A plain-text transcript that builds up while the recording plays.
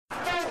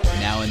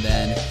Now and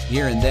then,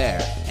 here and there,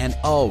 and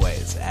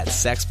always at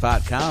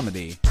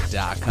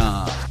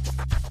sexpotcomedy.com.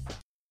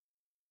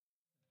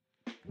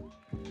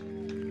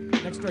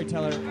 Next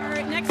storyteller. All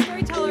right, next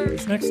storyteller.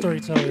 Next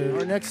storyteller.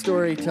 Our next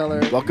storyteller.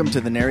 Welcome to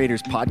the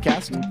Narrators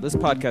Podcast. This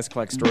podcast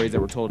collects stories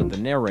that were told at The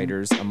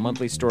Narrators, a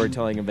monthly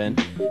storytelling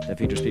event that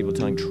features people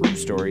telling true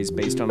stories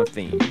based on a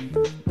theme.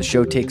 The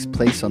show takes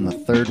place on the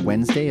third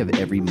Wednesday of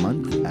every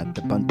month at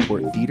the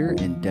Buntport Theater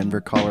in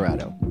Denver,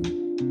 Colorado.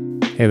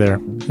 Hey there,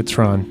 it's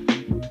Ron.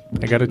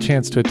 I got a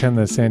chance to attend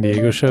the San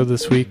Diego show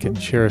this week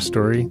and share a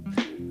story.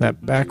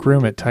 That back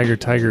room at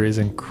Tiger is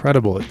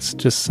incredible. It's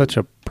just such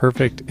a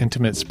perfect,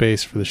 intimate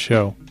space for the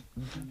show.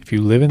 If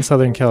you live in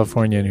Southern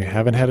California and you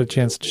haven't had a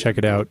chance to check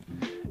it out,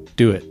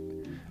 do it.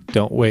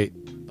 Don't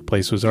wait. The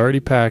place was already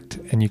packed,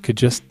 and you could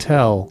just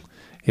tell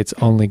it's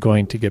only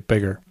going to get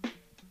bigger.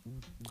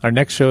 Our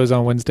next show is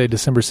on Wednesday,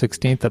 December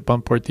 16th at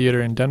Buntport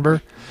Theater in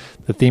Denver.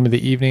 The theme of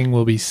the evening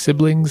will be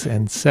siblings,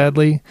 and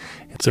sadly,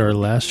 it's our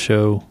last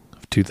show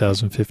of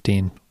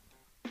 2015.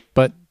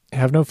 But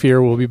have no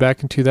fear, we'll be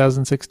back in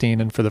 2016,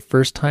 and for the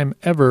first time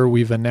ever,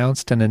 we've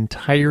announced an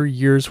entire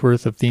year's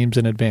worth of themes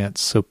in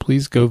advance, so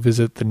please go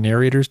visit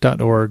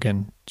thenarrators.org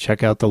and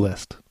check out the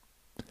list.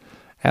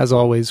 As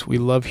always, we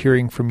love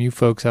hearing from you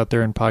folks out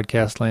there in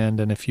podcast land,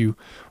 and if you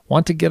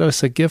want to get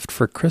us a gift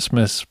for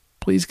Christmas,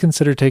 please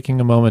consider taking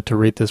a moment to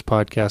rate this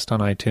podcast on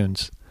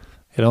iTunes.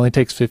 It only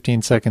takes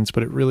 15 seconds,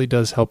 but it really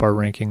does help our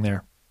ranking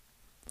there.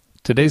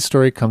 Today's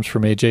story comes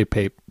from AJ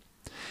Pape.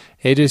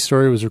 AJ's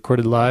story was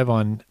recorded live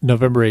on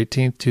November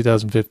 18th,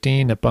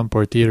 2015 at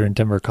Buntport Theater in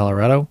Denver,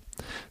 Colorado.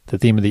 The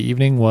theme of the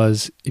evening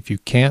was, If You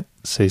Can't,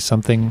 Say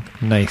Something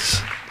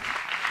Nice.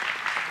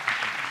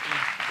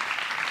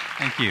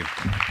 Thank you.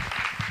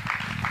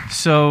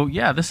 So,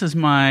 yeah, this is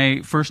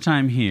my first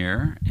time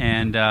here,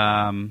 and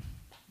I'm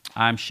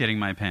shitting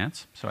my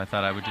pants, so I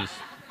thought I would just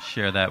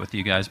share that with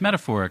you guys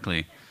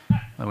metaphorically.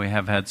 We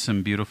have had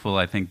some beautiful,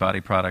 I think,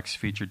 body products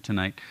featured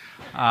tonight.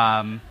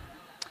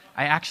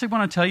 I actually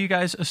want to tell you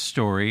guys a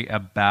story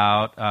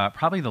about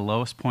probably the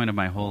lowest point of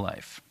my whole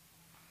life.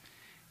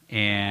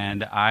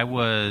 And I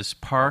was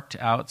parked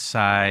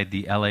outside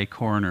the LA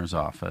coroner's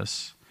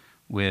office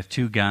with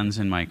 2 guns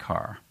in my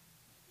car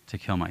to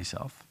kill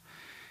myself.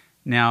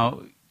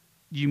 Now,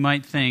 you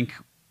might think,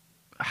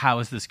 how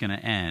is this going to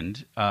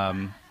end?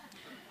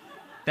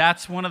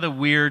 That's one of the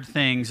weird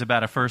things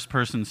about a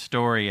first-person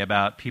story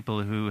about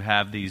people who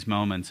have these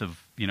moments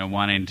of,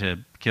 wanting to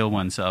kill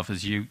oneself,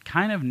 is you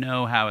kind of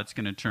know how it's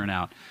going to turn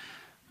out.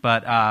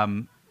 But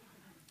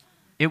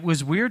it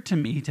was weird to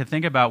me to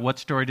think about what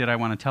story did I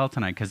want to tell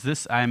tonight,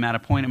 because I'm at a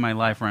point in my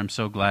life where I'm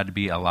so glad to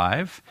be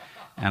alive,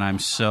 and I'm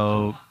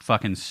so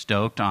fucking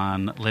stoked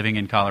on living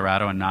in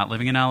Colorado and not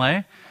living in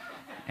LA.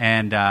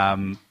 And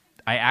I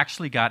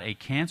actually got a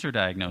cancer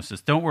diagnosis.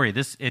 Don't worry,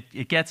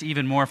 it gets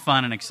even more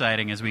fun and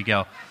exciting as we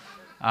go.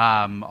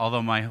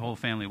 Although my whole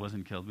family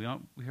wasn't killed.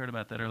 We heard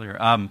about that earlier.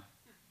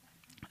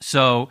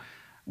 So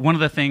one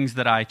of the things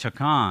that I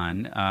took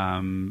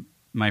on,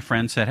 my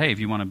friend said, hey, if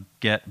you want to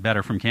get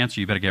better from cancer,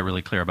 you better get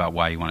really clear about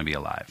why you want to be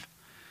alive.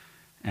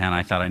 And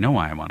I thought, I know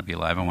why I want to be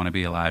alive. I want to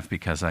be alive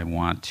because I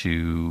want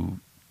to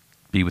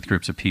be with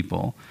groups of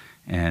people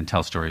and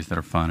tell stories that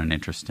are fun and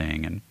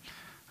interesting.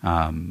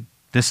 And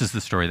this is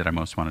the story that I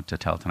most wanted to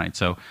tell tonight.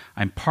 So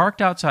I'm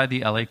parked outside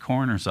the LA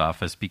coroner's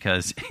office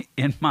because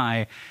in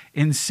my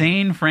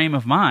insane frame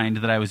of mind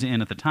that I was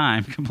in at the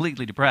time,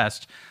 completely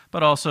depressed,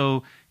 but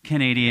also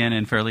Canadian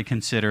and fairly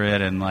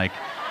considerate and like...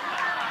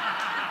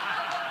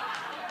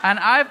 And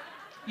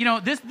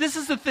this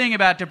is the thing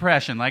about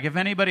depression. Like, if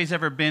anybody's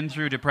ever been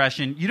through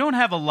depression, you don't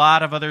have a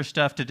lot of other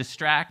stuff to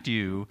distract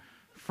you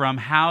from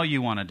how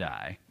you want to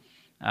die.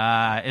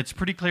 It's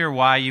pretty clear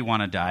why you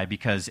want to die,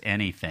 because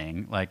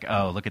anything, like,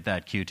 oh, look at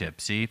that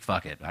Q-tip. See?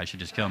 Fuck it. I should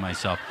just kill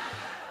myself.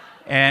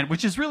 And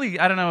which is really,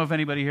 I don't know if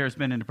anybody here has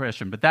been in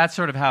depression, but that's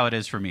sort of how it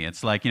is for me.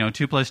 It's like, 2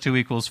 +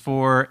 2 =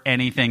 4,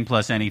 anything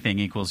plus anything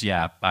equals,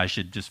 yeah, I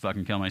should just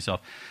fucking kill myself.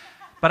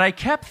 But I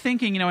kept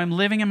thinking, I'm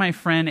living in my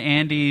friend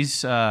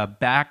Andy's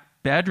back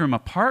bedroom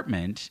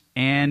apartment,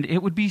 and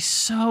it would be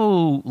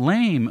so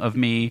lame of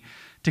me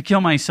to kill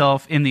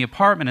myself in the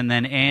apartment. And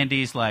then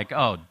Andy's like,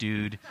 oh,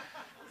 dude,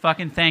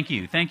 fucking thank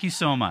you. Thank you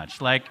so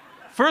much. Like,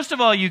 first of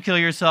all, you kill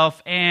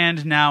yourself,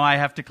 and now I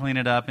have to clean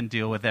it up and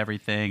deal with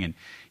everything. And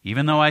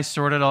even though I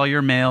sorted all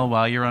your mail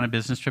while you're on a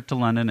business trip to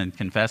London and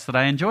confess that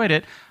I enjoyed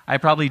it, I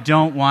probably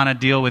don't want to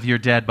deal with your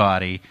dead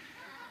body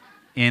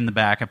in the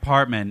back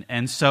apartment.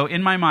 And so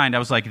in my mind, I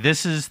was like,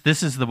 this is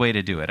the way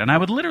to do it. And I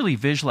would literally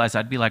visualize,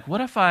 I'd be like,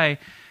 what if I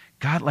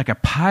got like a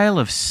pile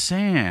of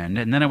sand,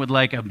 and then it would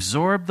like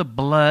absorb the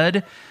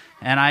blood,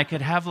 and I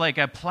could have like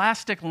a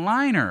plastic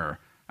liner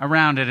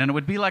around it, and it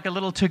would be like a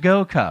little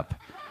to-go cup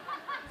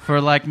for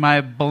like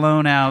my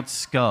blown out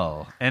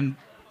skull. And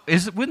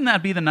wouldn't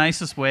that be the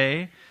nicest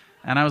way?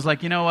 And I was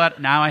like, you know what?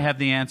 Now I have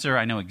the answer.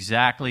 I know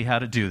exactly how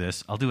to do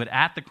this. I'll do it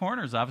at the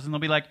coroner's office, and they'll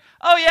be like,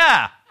 oh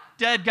yeah,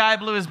 dead guy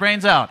blew his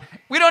brains out.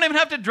 We don't even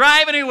have to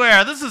drive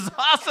anywhere. This is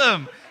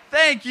awesome.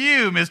 Thank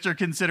you, Mr.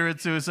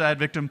 Considerate Suicide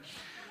Victim.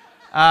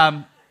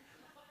 And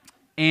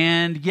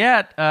And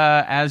yet,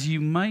 as you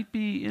might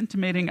be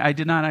intimating, I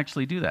did not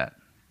actually do that.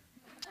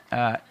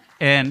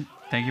 And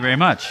thank you very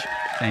much.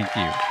 Thank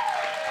you.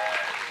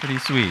 Pretty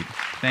sweet.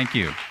 Thank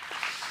you.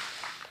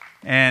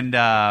 And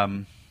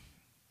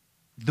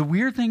the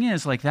weird thing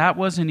is, like, that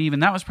was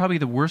probably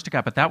the worst it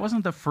got, but that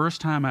wasn't the first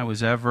time I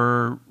was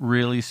ever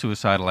really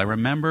suicidal. I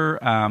remember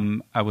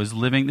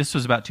this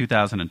was about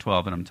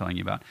 2012 that I'm telling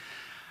you about.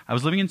 I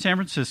was living in San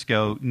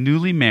Francisco,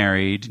 newly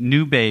married,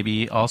 new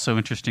baby, also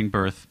interesting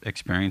birth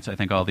experience. I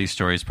think all these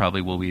stories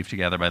probably will weave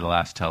together by the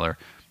last teller.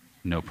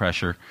 No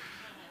pressure.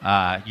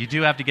 You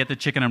do have to get the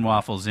chicken and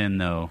waffles in,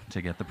 though,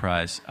 to get the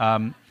prize.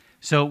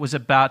 So it was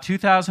about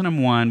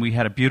 2001. We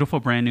had a beautiful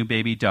brand new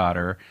baby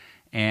daughter,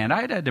 and I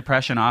had had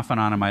depression off and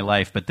on in my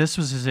life, but this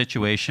was a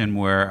situation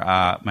where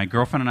my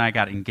girlfriend and I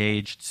got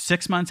engaged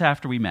 6 months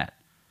after we met.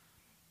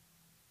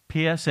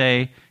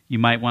 PSA, you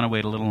might want to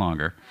wait a little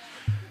longer.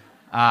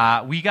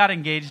 We got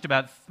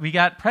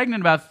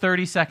pregnant about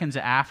 30 seconds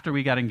after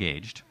we got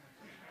engaged.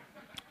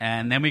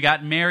 And then we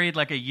got married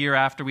like a year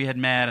after we had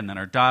met, and then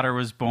our daughter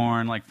was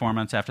born like 4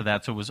 months after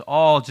that. So it was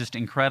all just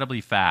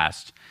incredibly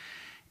fast.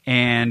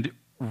 And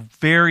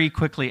very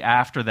quickly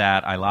after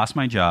that, I lost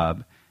my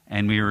job,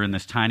 and we were in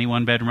this tiny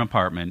one-bedroom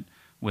apartment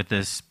with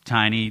this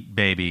tiny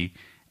baby,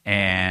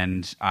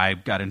 and I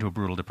got into a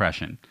brutal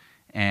depression.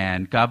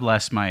 And God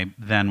bless my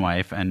then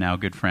wife and now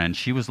good friend.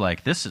 She was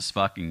like, this is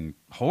fucking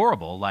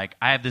horrible. Like,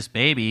 I have this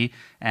baby,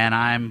 and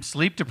I'm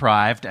sleep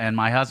deprived, and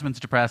my husband's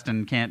depressed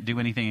and can't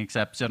do anything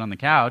except sit on the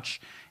couch,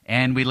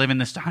 and we live in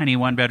this tiny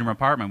one-bedroom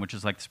apartment, which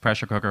is like this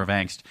pressure cooker of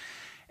angst.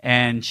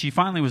 And she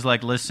finally was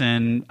like,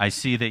 listen, I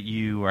see that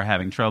you are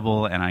having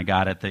trouble, and I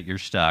got it that you're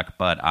stuck,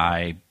 but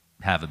I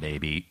have a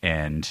baby,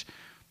 and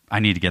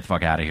I need to get the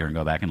fuck out of here and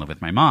go back and live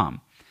with my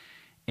mom.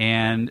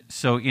 And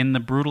so in the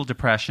brutal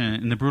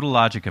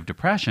logic of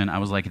depression, I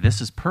was like,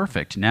 this is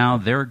perfect. Now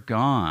they're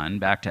gone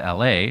back to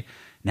L.A.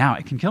 Now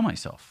I can kill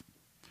myself.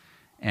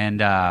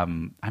 And, I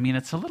mean,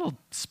 it's a little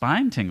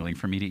spine-tingling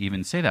for me to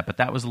even say that, but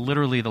that was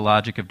literally the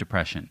logic of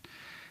depression.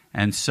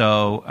 And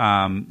so,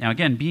 now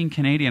again, being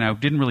Canadian, I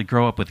didn't really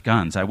grow up with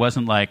guns. I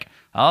wasn't like,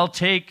 I'll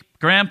take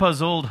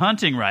Grandpa's old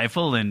hunting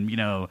rifle and,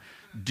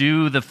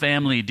 do the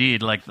family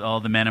deed like all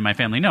the men in my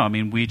family. No, I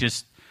mean, we're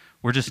just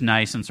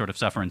nice and sort of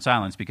suffer in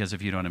silence, because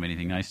if you don't have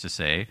anything nice to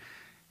say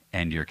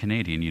and you're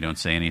Canadian, you don't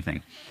say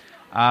anything.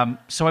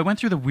 So I went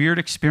through the weird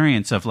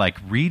experience of like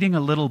reading a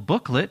little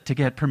booklet to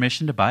get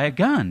permission to buy a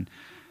gun.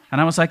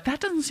 And I was like, that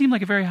doesn't seem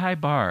like a very high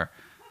bar.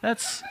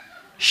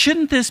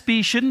 Shouldn't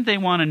they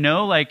want to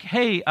know, like,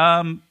 hey,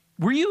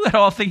 were you at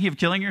all thinking of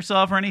killing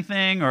yourself or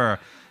anything? Or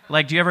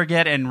like, do you ever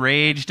get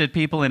enraged at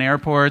people in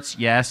airports?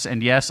 Yes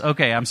and yes.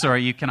 Okay, I'm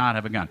sorry, you cannot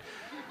have a gun.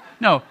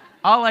 No.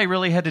 All I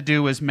really had to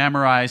do was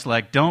memorize,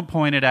 like, don't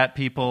point it at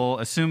people,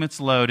 assume it's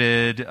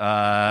loaded,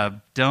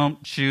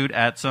 don't shoot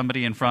at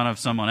somebody in front of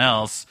someone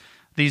else,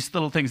 these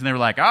little things. And they were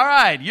like, all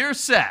right, you're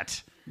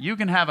set. You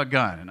can have a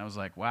gun. And I was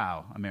like,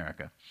 wow,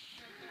 America.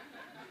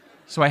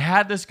 So I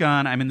had this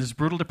gun. I'm in this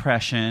brutal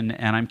depression,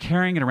 and I'm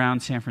carrying it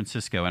around San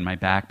Francisco in my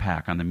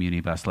backpack on the Muni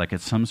bus like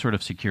it's some sort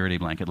of security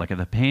blanket. Like,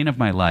 the pain of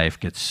my life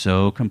gets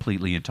so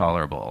completely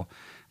intolerable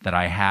that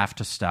I have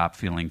to stop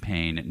feeling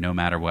pain no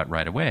matter what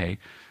right away.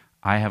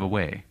 I have a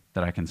way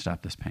that I can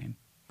stop this pain.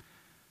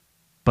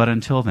 But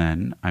until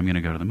then, I'm going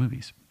to go to the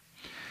movies.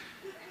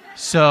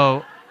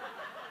 So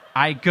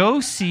I go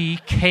see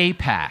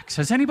K-Pax.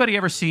 Has anybody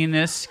ever seen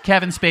this?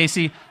 Kevin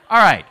Spacey? All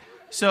right.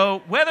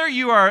 So whether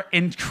you are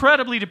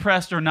incredibly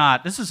depressed or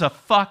not, this is a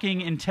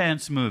fucking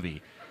intense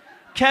movie.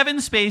 Kevin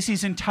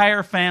Spacey's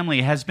entire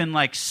family has been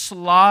like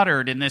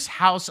slaughtered in this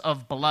house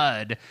of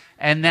blood,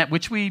 and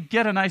which we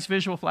get a nice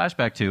visual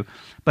flashback to,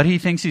 but he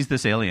thinks he's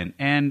this alien.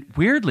 And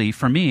weirdly,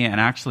 for me, and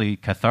actually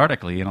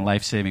cathartically in a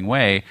life-saving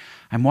way,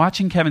 I'm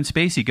watching Kevin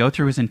Spacey go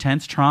through his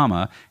intense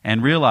trauma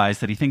and realize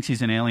that he thinks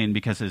he's an alien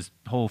because his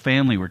whole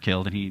family were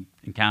killed, and he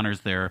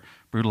encounters their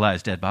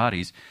brutalized dead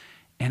bodies.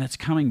 And it's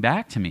coming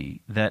back to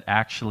me that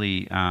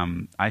actually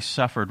I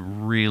suffered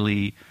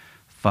really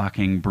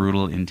fucking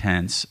brutal,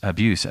 intense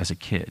abuse as a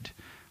kid.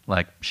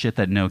 Like shit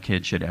that no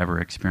kid should ever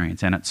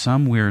experience. And at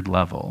some weird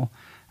level,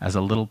 as a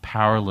little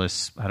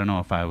powerless, I don't know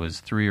if I was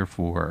 3 or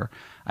 4,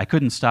 I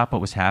couldn't stop what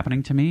was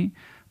happening to me,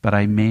 but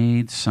I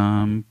made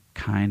some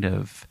kind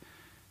of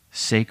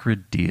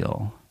sacred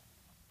deal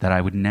that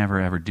I would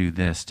never ever do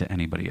this to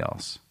anybody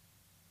else,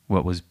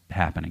 what was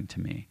happening to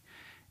me.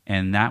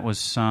 And that was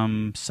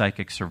some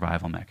psychic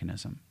survival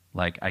mechanism.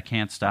 Like, I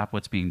can't stop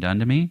what's being done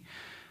to me,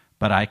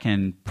 but I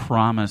can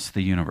promise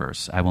the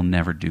universe I will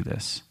never do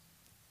this.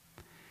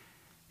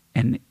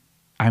 And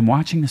I'm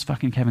watching this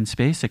fucking Kevin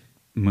Spacey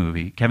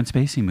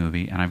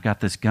movie, and I've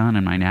got this gun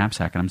in my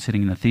knapsack, and I'm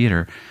sitting in the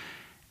theater,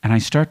 and I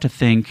start to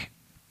think,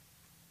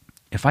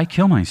 if I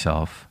kill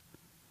myself,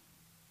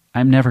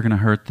 I'm never going to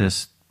hurt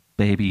this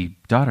baby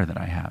daughter that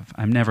I have.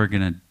 I'm never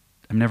going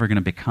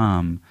to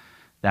become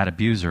that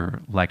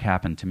abuser like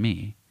happened to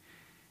me.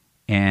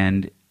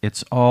 And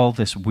it's all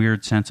this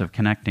weird sense of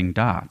connecting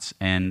dots.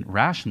 And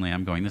rationally,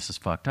 I'm going, this is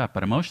fucked up.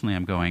 But emotionally,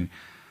 I'm going,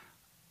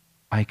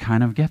 I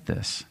kind of get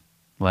this.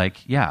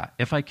 Like, yeah,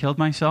 if I killed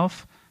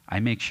myself,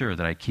 I make sure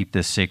that I keep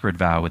this sacred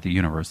vow with the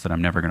universe that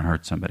I'm never going to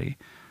hurt somebody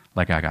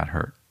like I got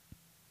hurt.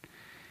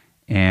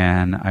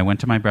 And I went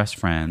to my best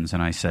friends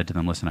and I said to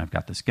them, listen, I've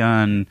got this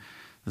gun.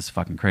 This is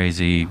fucking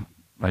crazy.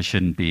 I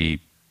shouldn't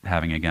be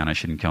having a gun. I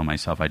shouldn't kill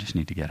myself. I just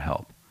need to get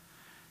help.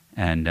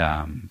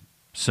 And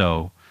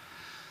so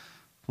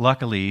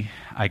luckily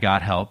I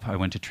got help. I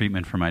went to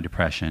treatment for my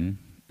depression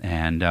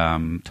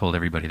and told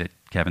everybody that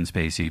Kevin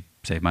Spacey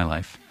saved my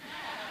life.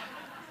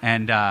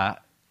 And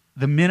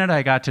the minute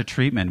I got to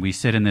treatment, we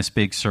sit in this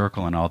big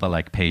circle and all the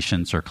like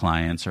patients or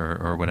clients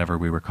or whatever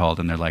we were called.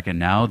 And they're like, and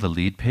now the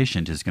lead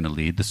patient is going to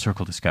lead the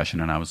circle discussion.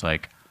 And I was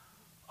like,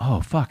 oh,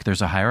 fuck,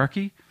 there's a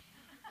hierarchy?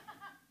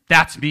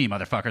 That's me,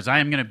 motherfuckers. I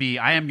am going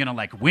to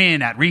like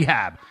win at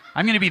rehab.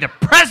 I'm going to be the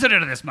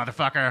president of this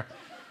motherfucker.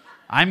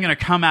 I'm going to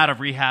come out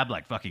of rehab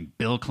like fucking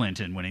Bill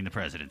Clinton winning the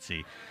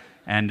presidency.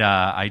 And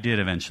I did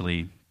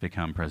eventually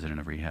become president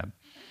of rehab.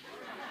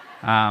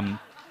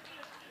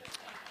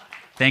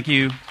 Thank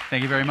you.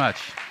 Thank you very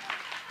much.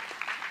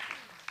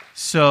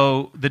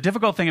 So the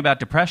difficult thing about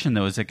depression,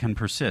 though, is it can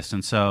persist.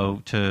 And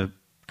so to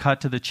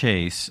cut to the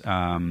chase,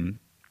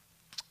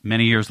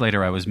 many years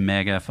later, I was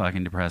mega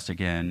fucking depressed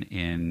again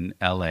in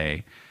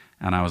L.A.,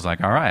 and I was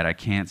like, all right, I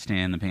can't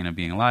stand the pain of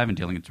being alive and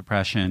dealing with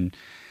depression,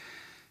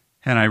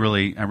 and I'm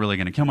really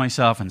going to kill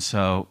myself. And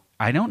so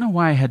I don't know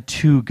why I had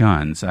two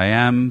guns. I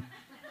am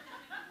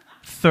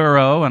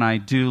thorough, and I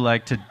do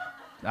like to,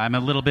 I'm a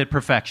little bit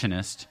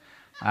perfectionist,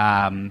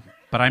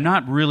 but I'm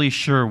not really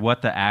sure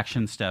what the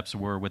action steps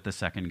were with the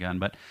second gun.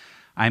 But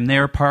I'm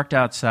there parked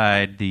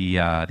outside the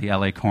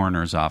L.A.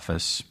 coroner's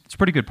office. It's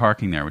pretty good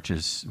parking there, which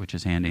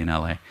is handy in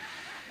L.A.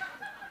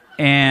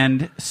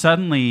 And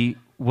suddenly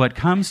what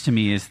comes to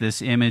me is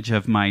this image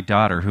of my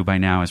daughter, who by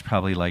now is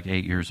probably like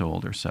 8 years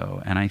old or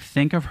so. And I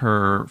think of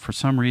her, for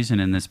some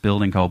reason, in this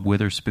building called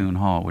Witherspoon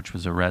Hall, which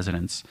was a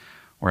residence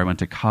where I went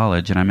to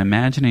college. And I'm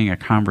imagining a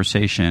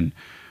conversation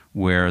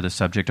where the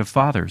subject of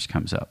fathers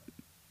comes up.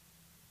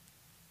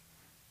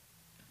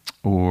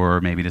 Or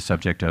maybe the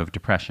subject of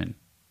depression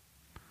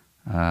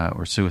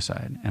or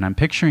suicide. And I'm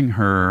picturing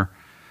her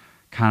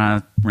kind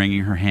of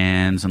wringing her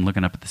hands and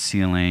looking up at the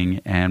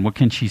ceiling. And what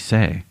can she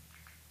say?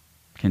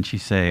 Can she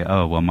say,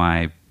 oh, well,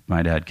 my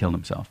dad killed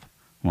himself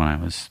when I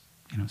was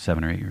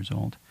 7 or 8 years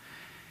old?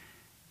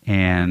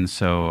 And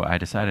so I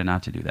decided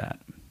not to do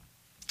that.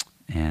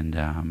 And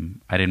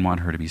I didn't want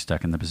her to be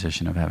stuck in the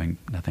position of having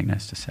nothing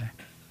nice to say.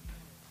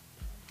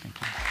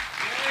 Thank you.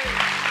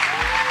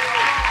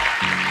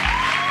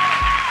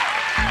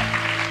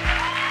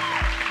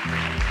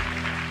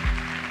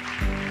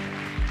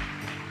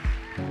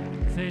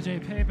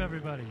 AJ Pape,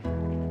 everybody.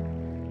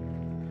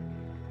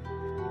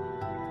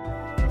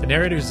 The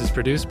Narrators is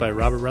produced by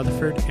Robert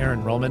Rutherford,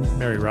 Aaron Rollman,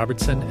 Mary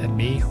Robertson, and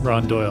me,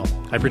 Ron Doyle.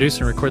 I produce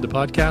and record the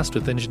podcast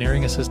with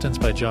engineering assistance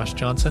by Josh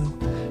Johnson,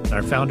 and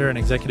our founder and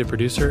executive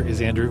producer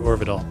is Andrew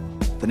Orvidal.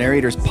 The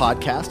Narrators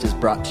podcast is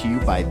brought to you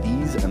by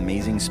these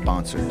amazing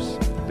sponsors.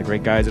 The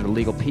great guys at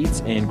Illegal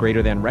Pete's and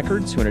Greater Than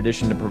Records, who in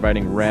addition to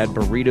providing rad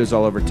burritos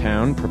all over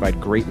town,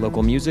 provide great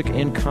local music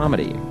and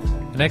comedy.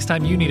 The next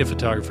time you need a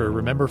photographer,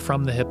 remember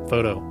From the Hip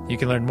Photo. You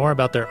can learn more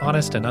about their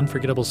honest and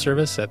unforgettable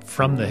service at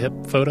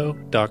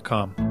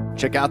FromTheHipPhoto.com.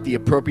 Check out the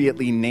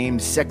appropriately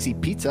named Sexy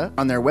Pizza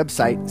on their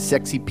website,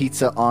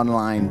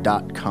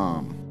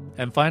 sexypizzaonline.com.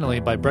 And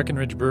finally, by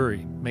Breckenridge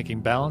Brewery,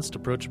 making balanced,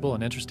 approachable,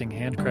 and interesting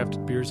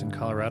handcrafted beers in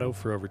Colorado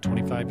for over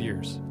 25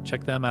 years.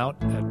 Check them out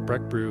at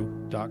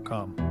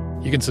breckbrew.com.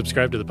 You can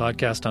subscribe to the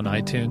podcast on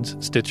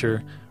iTunes,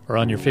 Stitcher, or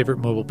on your favorite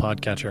mobile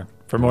podcatcher.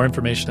 For more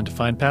information and to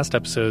find past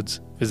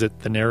episodes, visit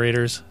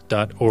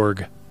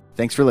thenarrators.org.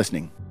 Thanks for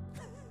listening.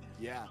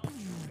 Yeah.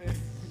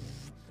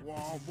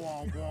 Womp,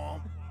 womp, womp.